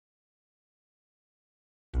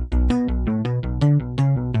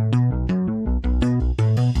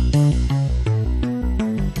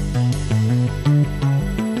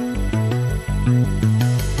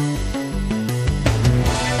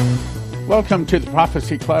Welcome to the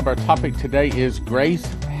Prophecy Club. Our topic today is Grace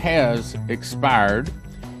has expired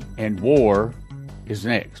and war is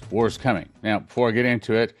next. War is coming. Now, before I get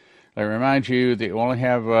into it, I remind you that you only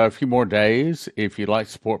have a few more days if you'd like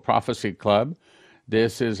to support Prophecy Club.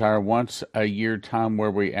 This is our once-a-year time where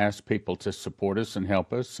we ask people to support us and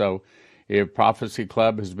help us. So if Prophecy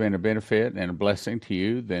Club has been a benefit and a blessing to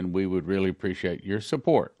you, then we would really appreciate your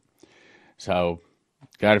support. So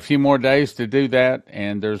got a few more days to do that,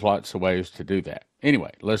 and there's lots of ways to do that.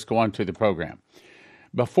 Anyway, let's go on to the program.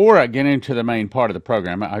 Before I get into the main part of the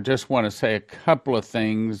program, I just want to say a couple of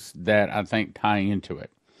things that I think tie into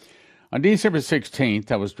it. On December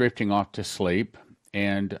 16th, I was drifting off to sleep,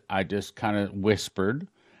 and I just kind of whispered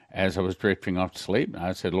as I was drifting off to sleep.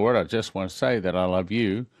 I said, Lord, I just want to say that I love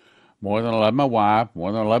you more than I love my wife,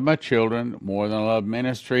 more than I love my children, more than I love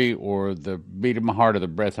ministry or the beat of my heart or the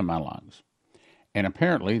breath of my lungs. And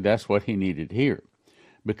apparently that's what he needed to hear,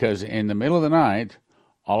 because in the middle of the night,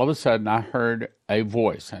 all of a sudden I heard a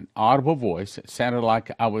voice, an audible voice. It sounded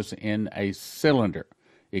like I was in a cylinder.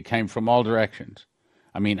 It came from all directions.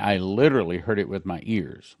 I mean, I literally heard it with my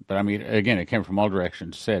ears. But I mean, again, it came from all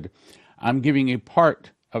directions. It said, I'm giving you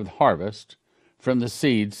part of the harvest from the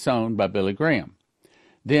seeds sown by Billy Graham.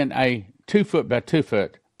 Then a 2 foot by 2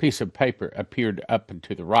 foot piece of paper appeared up and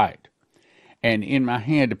to the right. And in my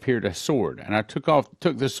hand appeared a sword. And I took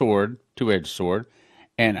the sword, two-edged sword,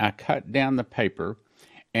 and I cut down the paper,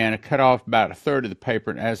 and I cut off about a third of the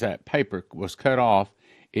paper. And as that paper was cut off,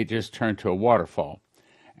 it just turned to a waterfall.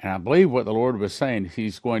 And I believe what the Lord was saying,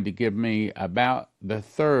 he's going to give me about the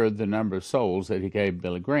third the number of souls that he gave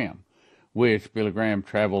Billy Graham, which Billy Graham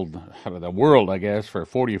traveled out of the world, I guess, for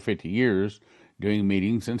 40 or 50 years doing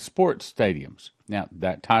meetings in sports stadiums. Now,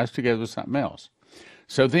 that ties together with something else.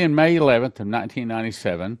 So then May 11th of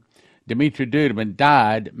 1997, Dimitri Duduman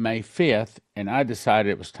died May 5th, and I decided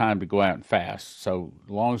it was time to go out and fast. So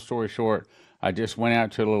long story short, I just went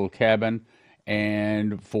out to a little cabin,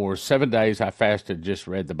 and for 7 days I fasted, just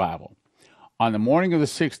read the Bible. On the morning of the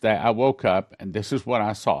 6th day, I woke up, and this is what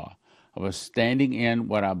I saw. I was standing in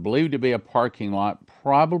what I believe to be a parking lot,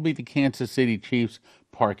 probably the Kansas City Chiefs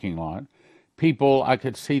parking lot. People, I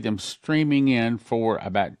could see them streaming in for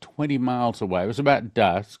about 20 miles away. It was about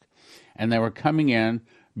dusk, and they were coming in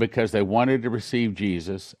because they wanted to receive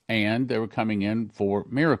Jesus, and they were coming in for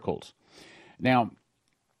miracles. Now,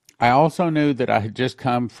 I also knew that I had just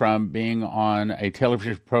come from being on a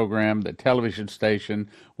television program. The television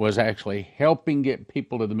station was actually helping get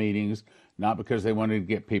people to the meetings, not because they wanted to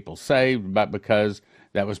get people saved, but because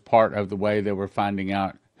that was part of the way they were finding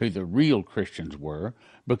out who the real Christians were,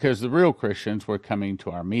 because the real Christians were coming to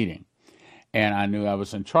our meeting. And I knew I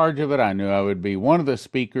was in charge of it. I knew I would be one of the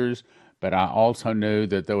speakers, but I also knew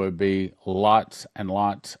that there would be lots and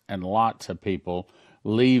lots and lots of people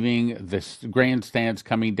leaving the grandstands,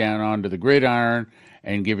 coming down onto the gridiron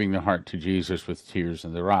and giving their heart to Jesus with tears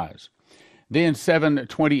in their eyes. Then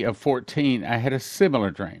 7/20 of 14, I had a similar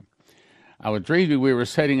dream. I was dreaming we were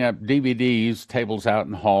setting up DVDs, tables out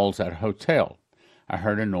in halls at a hotel. I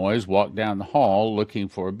heard a noise, walked down the hall looking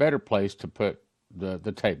for a better place to put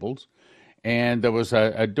the tables, and there was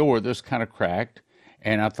a door that was kind of cracked,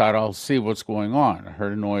 and I thought, I'll see what's going on. I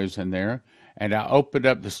heard a noise in there, and I opened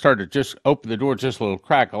up opened the door just a little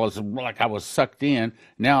crack. I was like I was sucked in.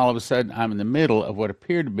 Now all of a sudden I'm in the middle of what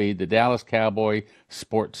appeared to be the Dallas Cowboy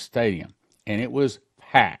Sports Stadium, and it was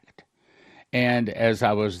packed. And as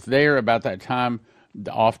I was there about that time,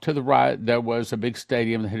 off to the right, there was a big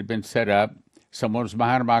stadium that had been set up. Someone was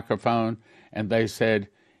behind a microphone, and they said,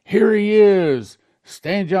 here he is,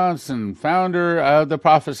 Stan Johnson, founder of the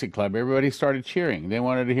Prophecy Club. Everybody started cheering. They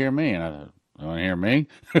wanted to hear me, and I thought, you want to hear me?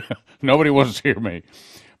 Nobody wants to hear me.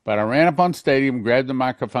 But I ran up on stadium, grabbed the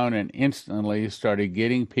microphone, and instantly started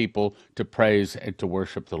getting people to praise and to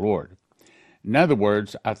worship the Lord. In other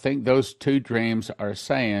words, I think those two dreams are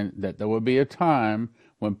saying that there will be a time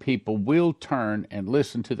when people will turn and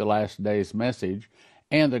listen to the last day's message,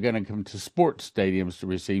 and they're going to come to sports stadiums to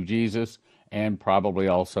receive Jesus and probably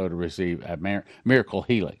also to receive a miracle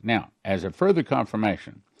healing. Now, as a further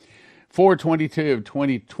confirmation, 4/22 of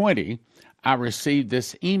 2020, I received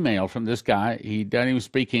this email from this guy. He doesn't even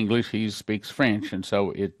speak English. He speaks French, and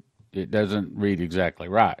so it doesn't read exactly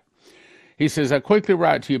right. He says, I quickly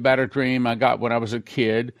write to you about a dream I got when I was a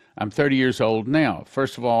kid. I'm 30 years old now.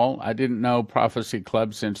 First of all, I didn't know Prophecy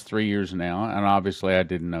Club since 3 years now, and obviously I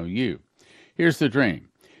didn't know you. Here's the dream.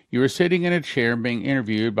 You were sitting in a chair being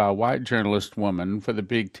interviewed by a white journalist woman for the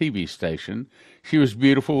big TV station. She was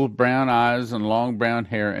beautiful with brown eyes and long brown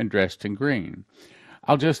hair and dressed in green.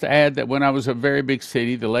 I'll just add that when I was a very big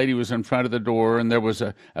city, the lady was in front of the door and there was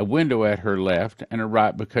a window at her left and a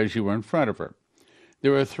right because you were in front of her.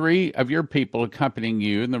 There were 3 of your people accompanying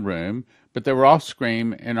you in the room, but they were off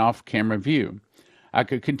screen and off camera view. I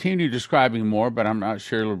could continue describing more, but I'm not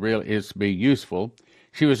sure it'll really be useful.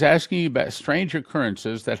 She was asking you about strange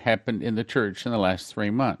occurrences that happened in the church in the last 3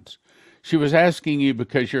 months. She was asking you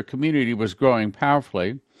because your community was growing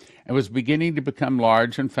powerfully and was beginning to become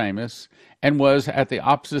large and famous and was at the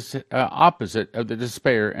opposite of the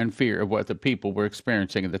despair and fear of what the people were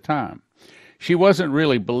experiencing at the time. She wasn't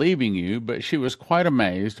really believing you, but she was quite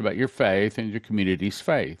amazed about your faith and your community's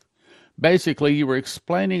faith. Basically, you were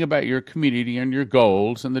explaining about your community and your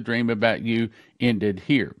goals, and the dream about you ended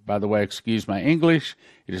here. By the way, excuse my English.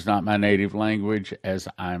 It is not my native language, as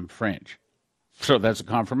I'm French. So that's a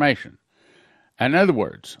confirmation. In other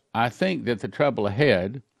words, I think that the trouble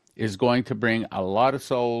ahead is going to bring a lot of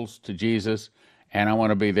souls to Jesus, and I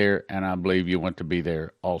want to be there, and I believe you want to be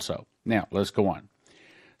there also. Now, let's go on.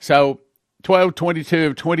 So, 12/22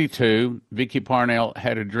 of 22, Vicki Parnell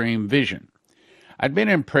had a dream vision. I'd been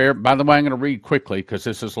in prayer. By the way, I'm going to read quickly because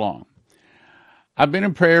this is long. I've been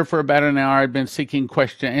in prayer for about an hour. I've been seeking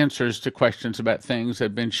answers to questions about things that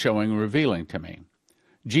have been revealing to me.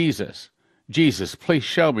 Jesus, please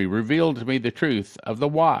show me, reveal to me the truth of the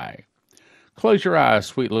why. Close your eyes,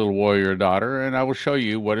 sweet little warrior daughter, and I will show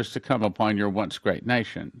you what is to come upon your once great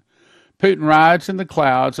nation. Putin rides in the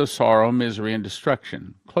clouds of sorrow, misery, and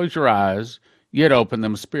destruction. Close your eyes, yet open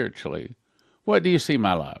them spiritually. What do you see,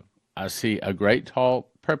 my love? I see a great,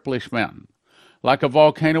 tall, purplish mountain, like a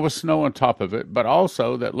volcano with snow on top of it, but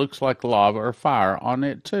also that looks like lava or fire on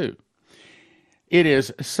it, too. It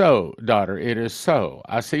is so, daughter, it is so.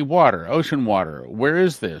 I see water, ocean water. Where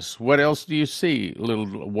is this? What else do you see,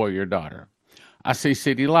 little warrior daughter? I see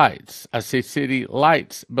city lights. I see city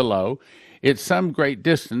lights below. It's some great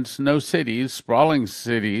distance, no cities, sprawling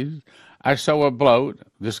cities. I saw a boat,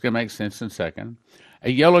 this is going to make sense in a second, a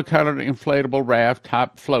yellow-colored inflatable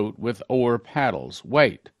raft-type float with oar paddles.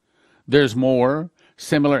 Wait, there's more,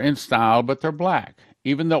 similar in style, but they're black.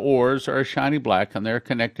 Even the oars are shiny black, and they're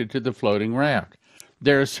connected to the floating raft.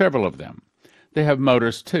 There are several of them. They have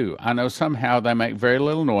motors, too. I know somehow they make very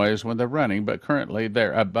little noise when they're running, but currently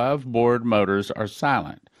their above-board motors are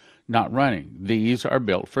silent, not running. These are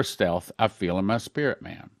built for stealth, I feel in my spirit,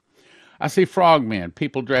 man. I see frogmen,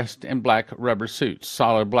 people dressed in black rubber suits,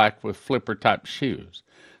 solid black with flipper-type shoes.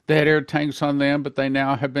 They had air tanks on them, but they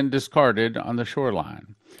now have been discarded on the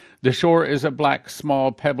shoreline. The shore is a black,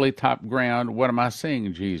 small, pebbly-type ground. What am I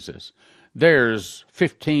seeing, Jesus? There's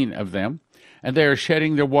 15 of them, and they are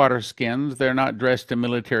shedding their water skins. They're not dressed in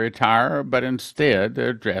military attire, but instead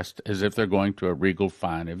they're dressed as if they're going to a regal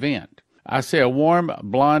fine event. I see a warm,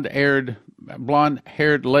 blonde-haired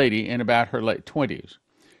lady in about her late 20s.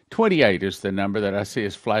 28 is the number that I see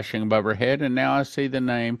is flashing above her head, and now I see the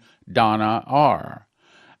name Donna R.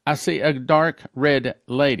 I see a dark red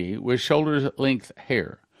lady with shoulder-length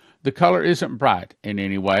hair. The color isn't bright in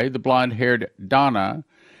any way. The blonde-haired Donna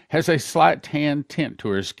has a slight tan tint to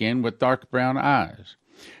her skin with dark brown eyes.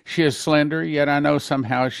 She is slender, yet I know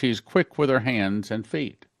somehow she's quick with her hands and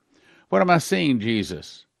feet. What am I seeing,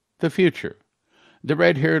 Jesus? The future. The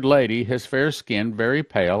red-haired lady has fair skin, very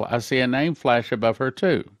pale. I see a name flash above her,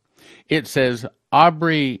 too. It says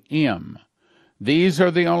Aubrey M. These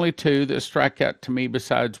are the only 2 that strike out to me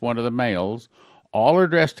besides one of the males. All are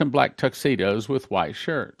dressed in black tuxedos with white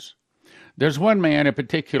shirts. There's one man in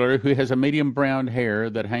particular who has a medium brown hair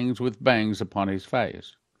that hangs with bangs upon his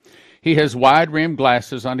face. He has wide-rimmed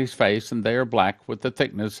glasses on his face, and they are black, with the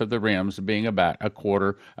thickness of the rims being about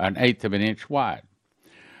an eighth of an inch wide.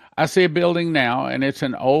 I see a building now, and it's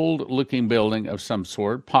an old-looking building of some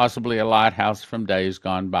sort, possibly a lighthouse from days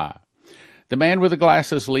gone by. The man with the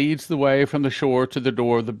glasses leads the way from the shore to the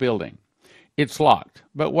door of the building. It's locked,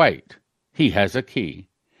 but wait, he has a key.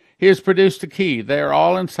 He has produced a key. They are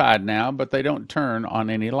all inside now, but they don't turn on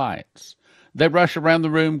any lights. They rush around the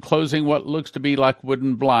room, closing what looks to be like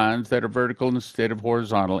wooden blinds that are vertical instead of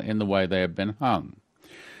horizontal in the way they have been hung.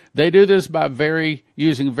 They do this by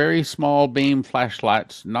using very small beam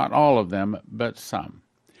flashlights, not all of them, but some.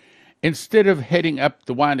 Instead of heading up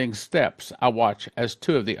the winding steps, I watch as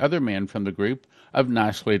 2 of the other men from the group of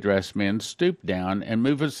nicely dressed men stoop down and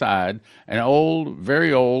move aside an old,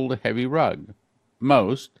 very old, heavy rug.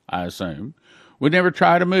 Most, I assume, would never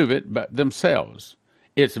try to move it but themselves.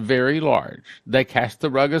 It's very large. They cast the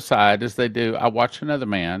rug aside. As they do, I watch another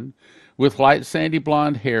man with light sandy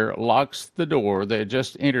blonde hair locks the door they had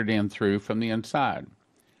just entered in through from the inside.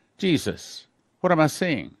 Jesus, what am I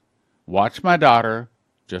seeing? Watch, my daughter,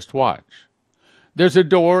 just watch. There's a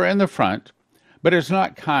door in the front, But it's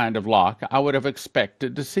not kind of lock I would have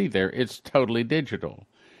expected to see there. It's totally digital.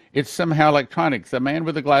 It's somehow electronic. The man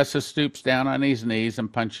with the glasses stoops down on his knees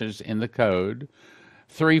and punches in the code.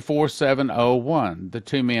 34701. The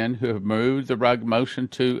two men who have moved the rug motion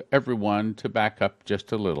to everyone to back up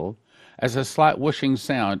just a little, as a slight whooshing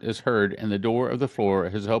sound is heard and the door of the floor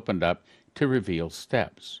has opened up to reveal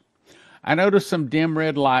steps. I notice some dim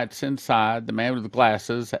red lights inside. The man with the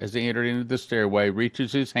glasses, as he entered into the stairway,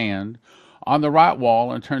 reaches his hand on the right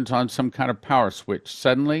wall and turns on some kind of power switch.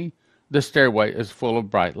 Suddenly, the stairway is full of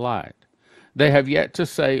bright light. They have yet to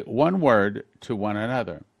say one word to one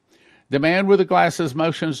another. The man with the glasses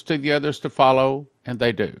motions to the others to follow, and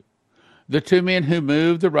they do. The two men who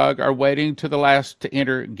moved the rug are waiting to the last to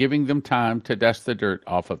enter, giving them time to dust the dirt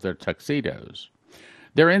off of their tuxedos.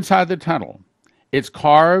 They're inside the tunnel. It's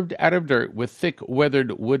carved out of dirt with thick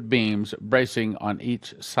weathered wood beams bracing on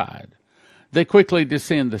each side. They quickly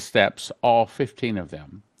descend the steps, all 15 of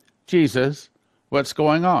them. Jesus, what's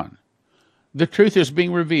going on? The truth is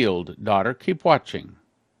being revealed, daughter. Keep watching.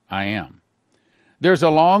 I am. There's a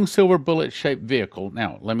long silver bullet-shaped vehicle.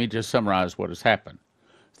 Now, let me just summarize what has happened.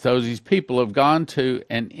 So these people have gone to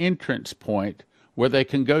an entrance point where they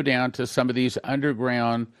can go down to some of these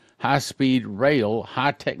underground high-speed rail,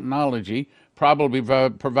 high technology, probably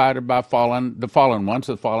provided by the fallen ones,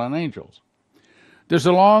 the fallen angels. There's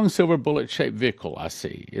a long silver bullet-shaped vehicle I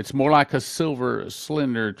see. It's more like a silver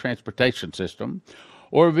slender transportation system,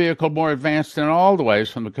 or a vehicle more advanced in all the ways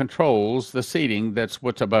from the controls, the seating, that's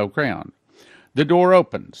what's above ground. The door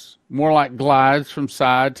opens, more like glides from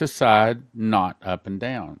side to side, not up and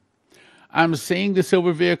down. I'm seeing the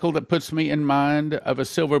silver vehicle that puts me in mind of a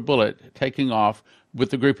silver bullet taking off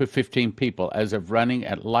with a group of 15 people as if running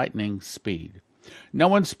at lightning speed. No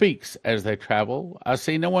one speaks as they travel. I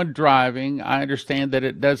see no one driving. I understand that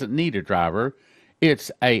it doesn't need a driver.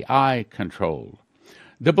 It's AI controlled.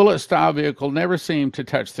 The bullet-style vehicle never seemed to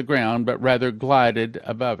touch the ground, but rather glided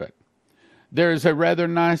above it. There is a rather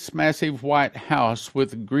nice, massive white house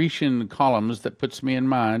with Grecian columns that puts me in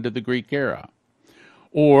mind of the Greek era,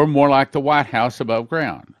 or more like the White House above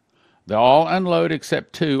ground. They all unload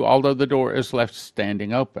except two, although the door is left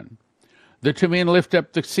standing open. The two men lift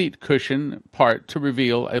up the seat cushion part to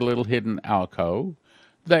reveal a little hidden alcove.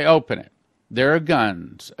 They open it. There are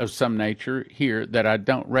guns of some nature here that I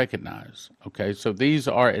don't recognize. Okay, so these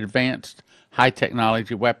are advanced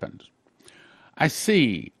high-technology weapons. I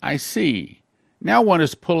see. Now one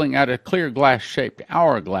is pulling out a clear glass-shaped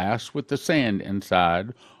hourglass with the sand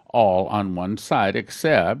inside, all on one side,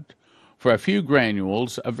 except for a few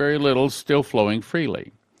granules, a very little still flowing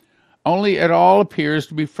freely. Only it all appears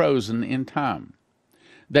to be frozen in time.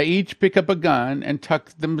 They each pick up a gun and tuck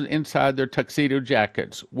them inside their tuxedo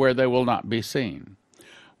jackets where they will not be seen.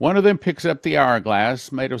 One of them picks up the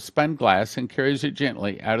hourglass made of spun glass and carries it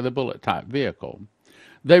gently out of the bullet-type vehicle.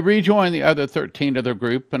 They rejoin the other 13 of their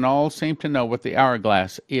group and all seem to know what the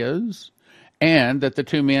hourglass is and that the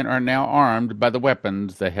two men are now armed by the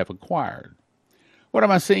weapons they have acquired. What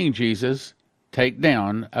am I seeing, Jesus?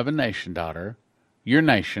 Takedown of a nation, daughter. Your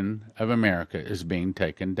nation of America is being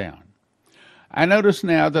taken down. I notice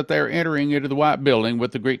now that they are entering into the white building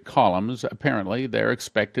with the Greek columns. Apparently, they are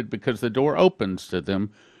expected because the door opens to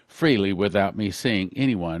them freely without me seeing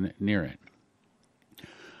anyone near it.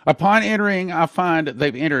 Upon entering, I find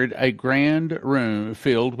they've entered a grand room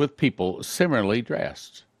filled with people similarly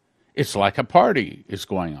dressed. It's like a party is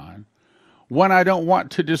going on. One I don't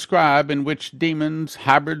want to describe, in which demons,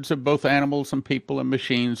 hybrids of both animals and people and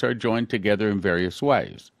machines are joined together in various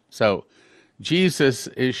ways. So Jesus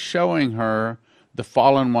is showing her the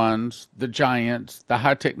fallen ones, the giants, the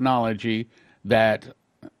high technology that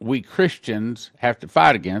we Christians have to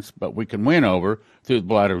fight against, but we can win over through the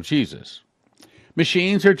blood of Jesus.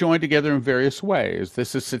 Machines are joined together in various ways.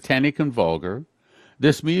 This is satanic and vulgar.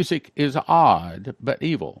 This music is odd but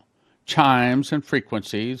evil. Chimes and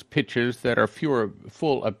frequencies, pitches that are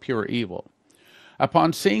full of pure evil.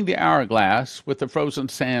 Upon seeing the hourglass with the frozen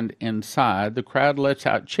sand inside, the crowd lets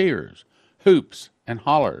out cheers, hoops, and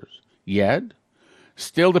hollers. Yet,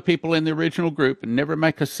 still the people in the original group never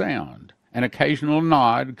make a sound. An occasional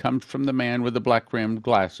nod comes from the man with the black-rimmed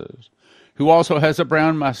glasses, who also has a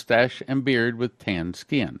brown mustache and beard with tan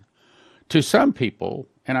skin. To some people,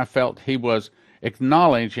 and I felt he was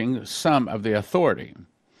acknowledging some of the authority.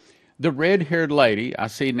 The red-haired lady I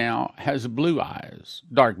see now has blue eyes,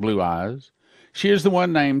 dark blue eyes. She is the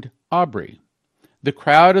one named Aubrey. The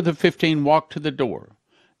crowd of the 15 walk to the door.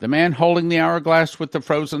 The man holding the hourglass with the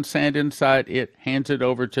frozen sand inside it hands it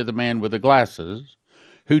over to the man with the glasses,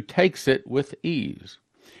 who takes it with ease.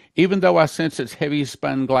 Even though I sense its heavy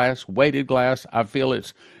spun glass, weighted glass, I feel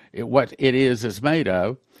its what it is made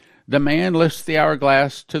of, the man lifts the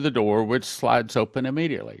hourglass to the door, which slides open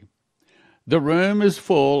immediately. The room is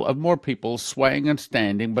full of more people swaying and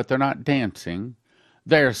standing, but they're not dancing.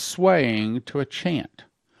 They're swaying to a chant.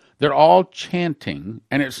 They're all chanting,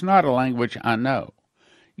 and it's not a language I know.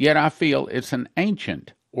 Yet I feel it's an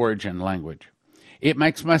ancient origin language. It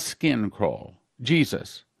makes my skin crawl.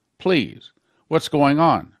 Jesus, please, what's going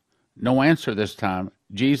on? No answer this time.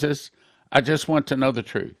 Jesus, I just want to know the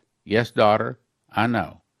truth. Yes, daughter, I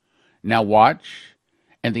know. Now watch,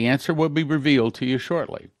 and the answer will be revealed to you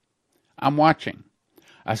shortly. I'm watching.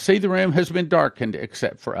 I see the room has been darkened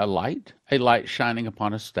except for a light shining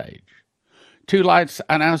upon a stage. Two lights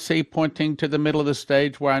I now see pointing to the middle of the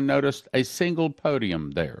stage, where I noticed a single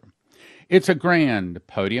podium there. It's a grand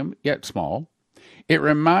podium, yet small. It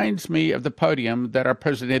reminds me of the podium that our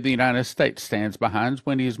President of the United States stands behind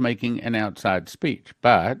when he is making an outside speech.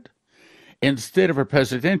 But instead of a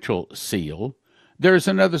presidential seal, there is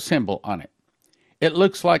another symbol on it. It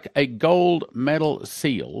looks like a gold metal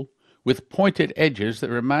seal with pointed edges that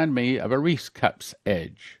remind me of a Reese cup's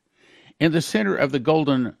edge. In the center of the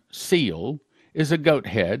golden seal is a goat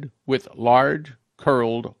head with large,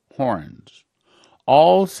 curled horns.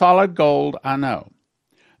 All solid gold, I know.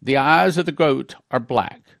 The eyes of the goat are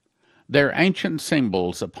black. There are ancient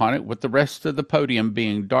symbols upon it, with the rest of the podium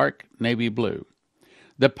being dark navy blue.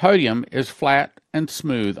 The podium is flat and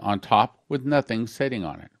smooth on top, with nothing sitting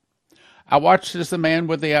on it. I watched as the man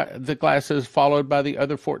with the glasses, followed by the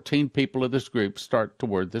other 14 people of this group, start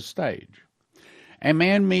toward the stage. A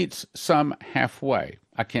man meets some halfway.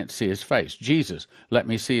 I can't see his face. Jesus, let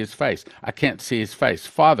me see his face. I can't see his face.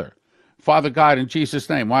 Father God, in Jesus'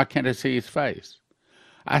 name, why can't I see his face?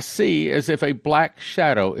 I see as if a black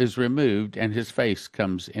shadow is removed and his face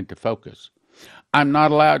comes into focus. I'm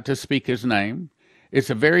not allowed to speak his name.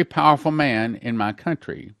 It's a very powerful man in my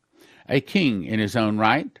country, a king in his own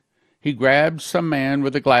right. He grabs some man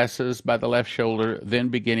with the glasses by the left shoulder, then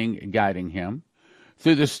beginning guiding him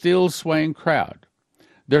through the still swaying crowd.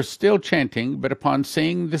 They're still chanting, but upon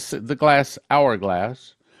seeing the glass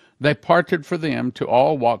hourglass, they parted for them to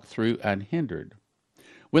all walk through unhindered.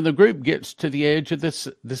 When the group gets to the edge of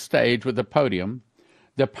the stage with the podium,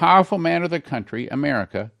 the powerful man of the country,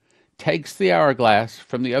 America, takes the hourglass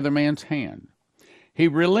from the other man's hand. He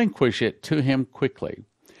relinquishes it to him quickly.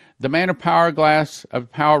 The man of power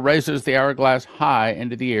raises the hourglass high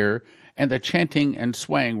into the air, and the chanting and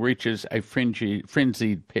swaying reaches a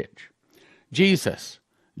frenzied pitch. Jesus,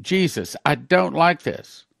 Jesus, I don't like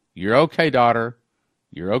this. You're okay, daughter.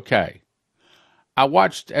 You're okay. I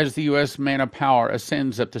watched as the U.S. man of power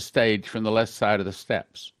ascends up the stage from the left side of the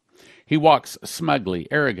steps. He walks smugly,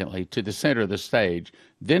 arrogantly to the center of the stage,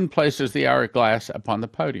 then places the hourglass upon the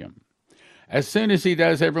podium. As soon as he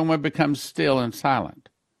does, everyone becomes still and silent.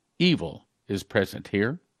 Evil is present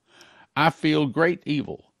here. I feel great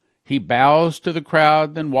evil. He bows to the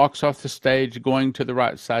crowd, then walks off the stage, going to the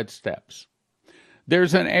right side steps.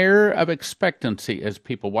 There's an air of expectancy as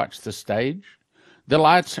people watch the stage. The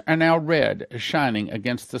lights are now red, shining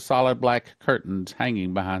against the solid black curtains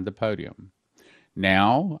hanging behind the podium.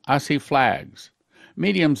 Now I see flags,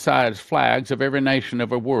 medium-sized flags of every nation of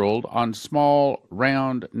the world on small,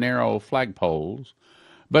 round, narrow flagpoles,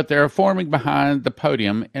 but they are forming behind the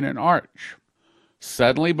podium in an arch.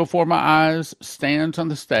 Suddenly before my eyes stands on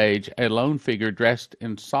the stage a lone figure dressed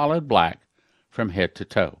in solid black from head to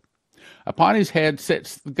toe. Upon his head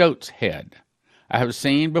sits the goat's head I have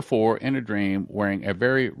seen before in a dream, wearing a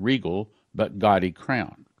very regal but gaudy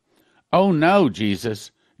crown. Oh no,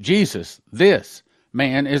 Jesus, Jesus, this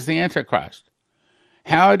man is the Antichrist.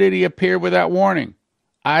 How did he appear without warning?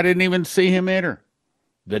 I didn't even see him enter.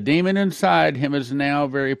 The demon inside him is now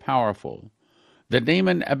very powerful. The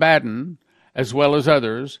demon Abaddon, as well as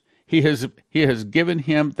others, he has given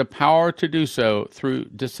him the power to do so through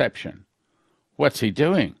deception. What's he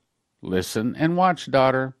doing? Listen and watch,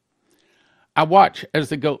 daughter. I watch as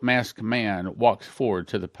the goat-masked man walks forward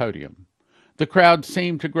to the podium. The crowd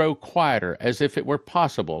seemed to grow quieter, as if it were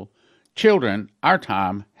possible. Children, our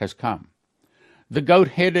time has come. The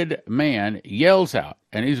goat-headed man yells out,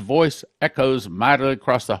 and his voice echoes mightily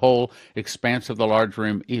across the whole expanse of the large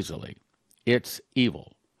room easily. It's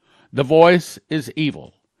evil. The voice is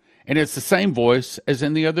evil, and it's the same voice as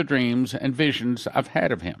in the other dreams and visions I've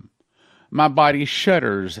had of him. My body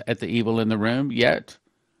shudders at the evil in the room, yet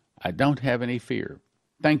I don't have any fear.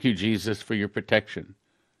 Thank you, Jesus, for your protection.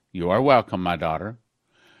 You are welcome, my daughter.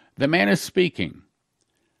 The man is speaking.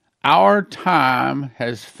 Our time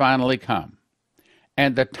has finally come,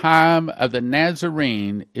 and the time of the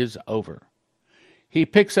Nazarene is over. He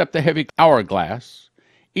picks up the heavy hourglass.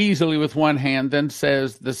 easily with one hand, then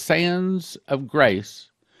says, the sands of grace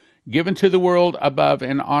given to the world above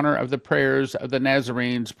in honor of the prayers of the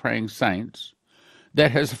Nazarenes praying saints,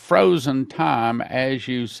 that has frozen time as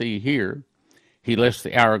you see here. He lifts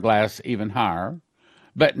the hourglass even higher.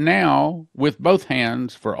 But now, with both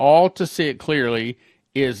hands, for all to see it clearly,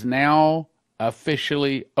 is now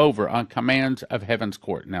officially over on commands of heaven's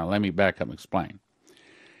court. Now, let me back up and explain.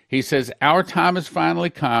 He says, our time has finally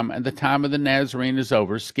come, and the time of the Nazarene is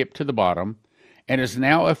over, skip to the bottom, and is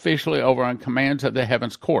now officially over on commands of the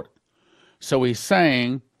heaven's court. So he's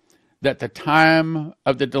saying that the time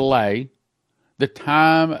of the delay, the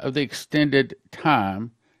time of the extended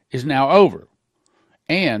time, is now over.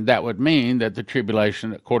 And that would mean that the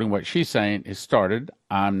tribulation, according to what she's saying, is started.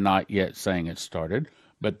 I'm not yet saying it's started,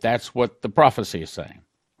 but that's what the prophecy is saying.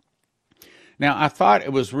 Now, I thought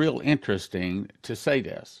it was real interesting to say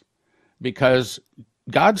this, because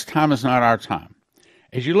God's time is not our time.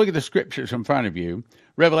 As you look at the scriptures in front of you,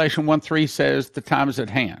 Revelation 1:3 says the time is at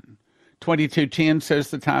hand. 22:10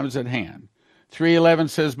 says the time is at hand. 3:11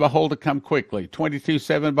 says, behold, I come quickly.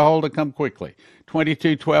 22:7, behold, I come quickly.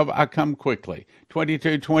 22:12, I come quickly.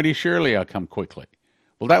 22:20, surely I come quickly.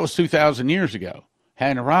 Well, that was 2,000 years ago.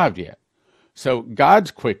 Hadn't arrived yet. So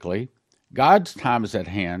God's quickly, God's time is at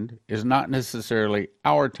hand, is not necessarily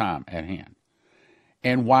our time at hand.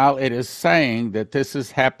 And while it is saying that this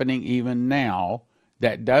is happening even now,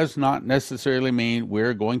 that does not necessarily mean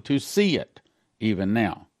we're going to see it even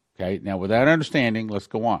now. Okay, now with that understanding, let's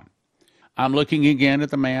go on. I'm looking again at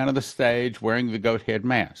the man on the stage wearing the goat head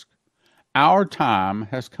mask. Our time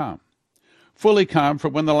has come, fully come, for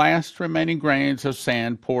when the last remaining grains of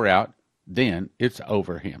sand pour out, then it's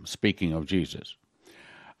over him, speaking of Jesus.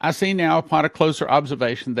 I see now upon a closer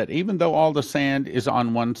observation that even though all the sand is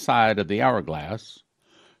on one side of the hourglass,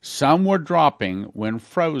 some were dropping when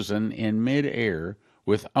frozen in mid-air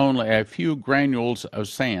with only a few granules of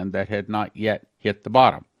sand that had not yet hit the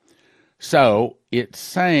bottom. So it's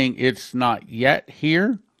saying it's not yet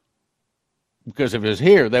here, because if it was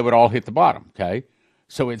here, they would all hit the bottom, okay?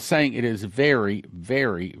 So it's saying it is very,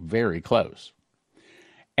 very, very close.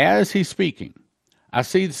 As he's speaking, I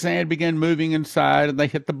see the sand begin moving inside, and they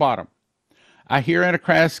hit the bottom. I hear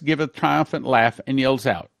Antichrist give a triumphant laugh and yells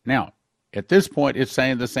out. Now, at this point, it's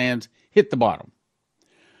saying the sands hit the bottom.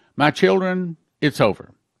 My children, it's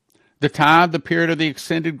over. The time, the period of the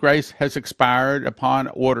extended grace has expired upon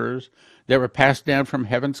orders that were passed down from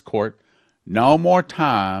heaven's court. No more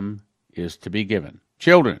time is to be given.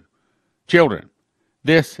 Children,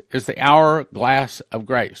 this is the hourglass of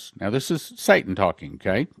grace. Now, this is Satan talking,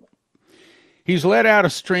 okay? He's let out a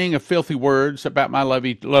string of filthy words about my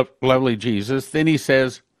lovely Jesus. Then he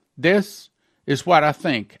says, this is what I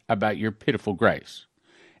think about your pitiful grace.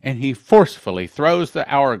 And he forcefully throws the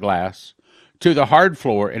hourglass to the hard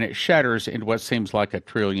floor, and it shatters into what seems like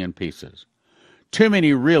 1,000,000,000,000 pieces. Too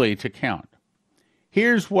many really to count.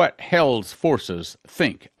 Here's what hell's forces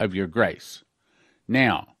think of your grace.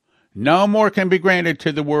 Now, no more can be granted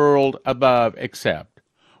to the world above except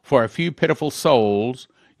for a few pitiful souls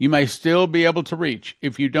you may still be able to reach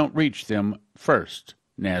if you don't reach them first,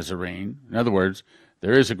 Nazarene. In other words,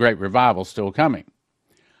 there is a great revival still coming.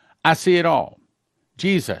 I see it all.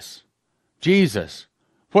 Jesus,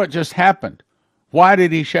 what just happened? Why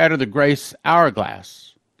did he shatter the grace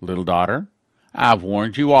hourglass? Little daughter, I've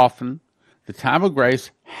warned you often. The time of grace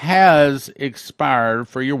has expired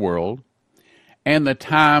for your world, and the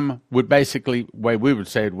time would basically, the way we would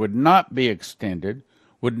say it, would not be extended,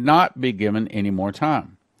 would not be given any more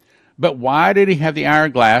time. But why did he have the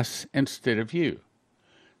hourglass instead of you?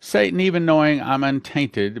 Satan, even knowing I'm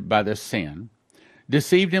untainted by this sin,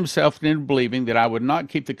 deceived himself into believing that I would not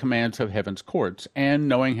keep the commands of heaven's courts, and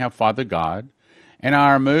knowing how Father God and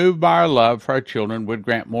I are moved by our love for our children would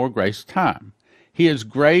grant more grace time. He is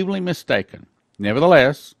gravely mistaken.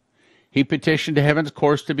 Nevertheless, he petitioned to heaven's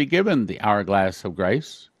courts to be given the hourglass of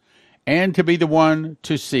grace and to be the one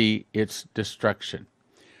to see its destruction.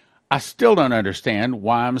 I still don't understand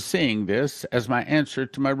why I'm seeing this as my answer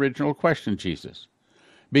to my original question, Jesus.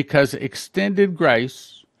 Because extended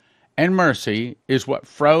grace and mercy is what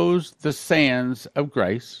froze the sands of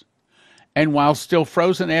grace, and while still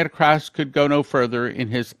frozen, Antichrist could go no further in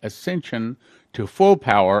his ascension to full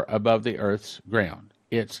power above the earth's ground,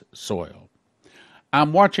 its soil.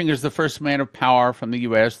 I'm watching as the first man of power from the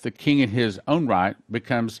U.S., the king in his own right,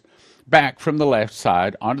 becomes back from the left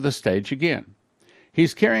side onto the stage again.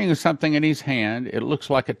 He's carrying something in his hand. It looks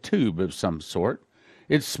like a tube of some sort.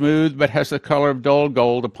 It's smooth, but has the color of dull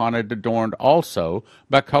gold upon it, adorned also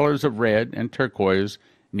by colors of red and turquoise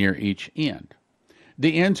near each end.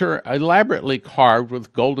 The ends are elaborately carved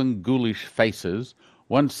with golden ghoulish faces,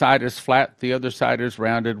 One side is flat, the other side is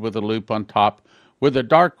rounded with a loop on top, where the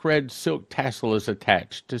dark red silk tassel is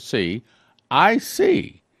attached. To see, I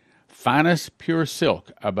see finest pure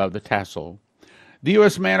silk above the tassel. The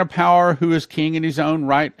U.S. man of power, who is king in his own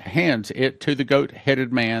right, hands it to the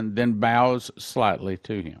goat-headed man, then bows slightly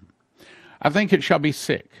to him. I think it shall be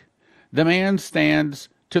sick. The man stands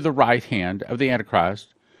to the right hand of the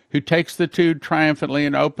Antichrist, who takes the tube triumphantly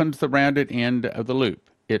and opens the rounded end of the loop.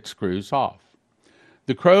 It screws off.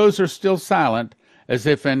 The crows are still silent, as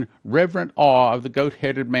if in reverent awe of the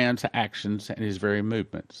goat-headed man's actions and his very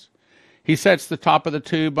movements. He sets the top of the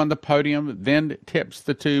tube on the podium, then tips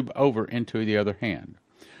the tube over into the other hand.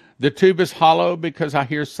 The tube is hollow because I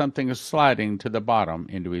hear something is sliding to the bottom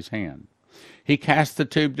into his hand. He casts the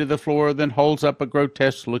tube to the floor, then holds up a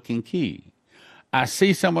grotesque-looking key. I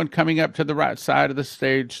see someone coming up to the right side of the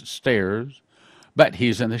stage stairs, but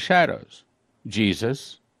he's in the shadows.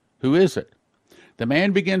 Jesus, who is it? The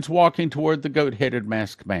man begins walking toward the goat-headed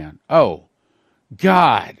masked man. Oh,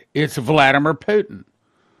 God, it's Vladimir Putin.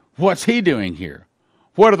 What's he doing here?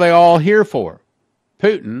 What are they all here for?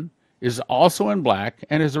 Putin is also in black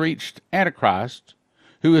and has reached Antichrist,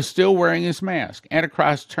 who is still wearing his mask.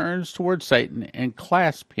 Antichrist turns toward Satan and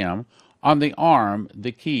clasps him on the arm.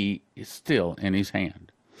 The key is still in his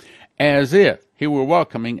hand, as if he were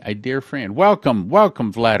welcoming a dear friend. Welcome,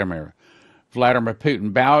 welcome, Vladimir. Vladimir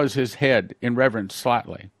Putin bows his head in reverence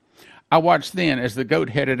slightly. I watch then as the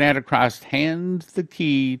goat-headed Antichrist hands the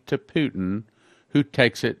key to Putin, who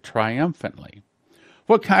takes it triumphantly.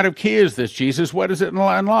 What kind of key is this, Jesus? What does it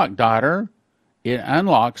unlock, daughter? It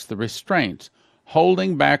unlocks the restraints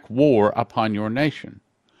holding back war upon your nation.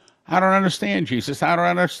 I don't understand, Jesus. I don't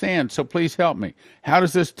understand, so please help me. How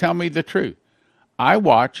does this tell me the truth? I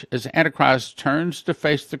watch as Antichrist turns to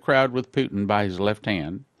face the crowd with Putin by his left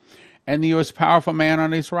hand and the U.S. powerful man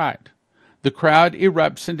on his right. The crowd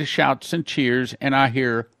erupts into shouts and cheers, and I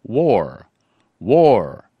hear war,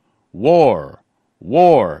 war, war,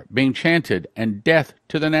 war being chanted, and death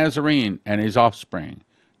to the Nazarene and his offspring.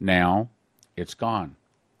 Now it's gone.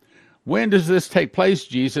 When does this take place,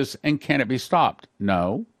 Jesus, and can it be stopped?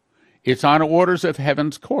 No, it's on orders of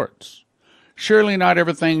heaven's courts. Surely not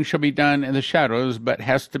everything shall be done in the shadows, but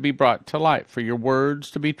has to be brought to light for your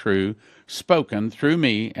words to be true, spoken through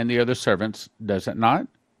me and the other servants, does it not?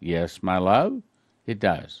 Yes, my love, it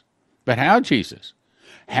does. But how, Jesus?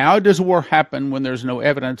 How does war happen when there's no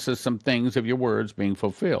evidence of some things of your words being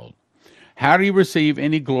fulfilled? How do you receive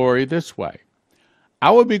any glory this way?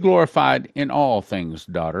 I will be glorified in all things,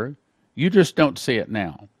 daughter. You just don't see it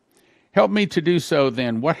now. Help me to do so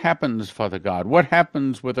then. What happens, Father God? What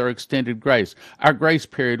happens with our extended grace? Our grace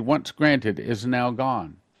period, once granted, is now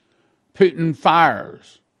gone. Putin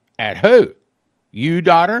fires. At who? You,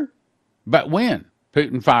 daughter? But when?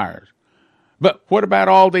 Putin fires. But what about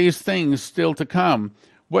all these things still to come?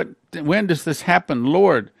 When does this happen?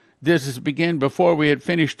 Lord, does this begin before we had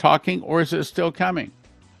finished talking, or is it still coming?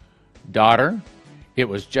 Daughter, it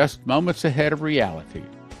was just moments ahead of reality.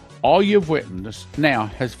 All you've witnessed now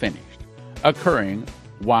has finished, occurring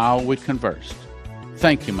while we conversed.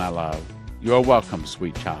 Thank you, my love. You are welcome,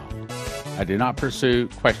 sweet child. I did not pursue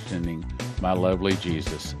questioning my lovely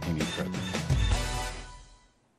Jesus any further.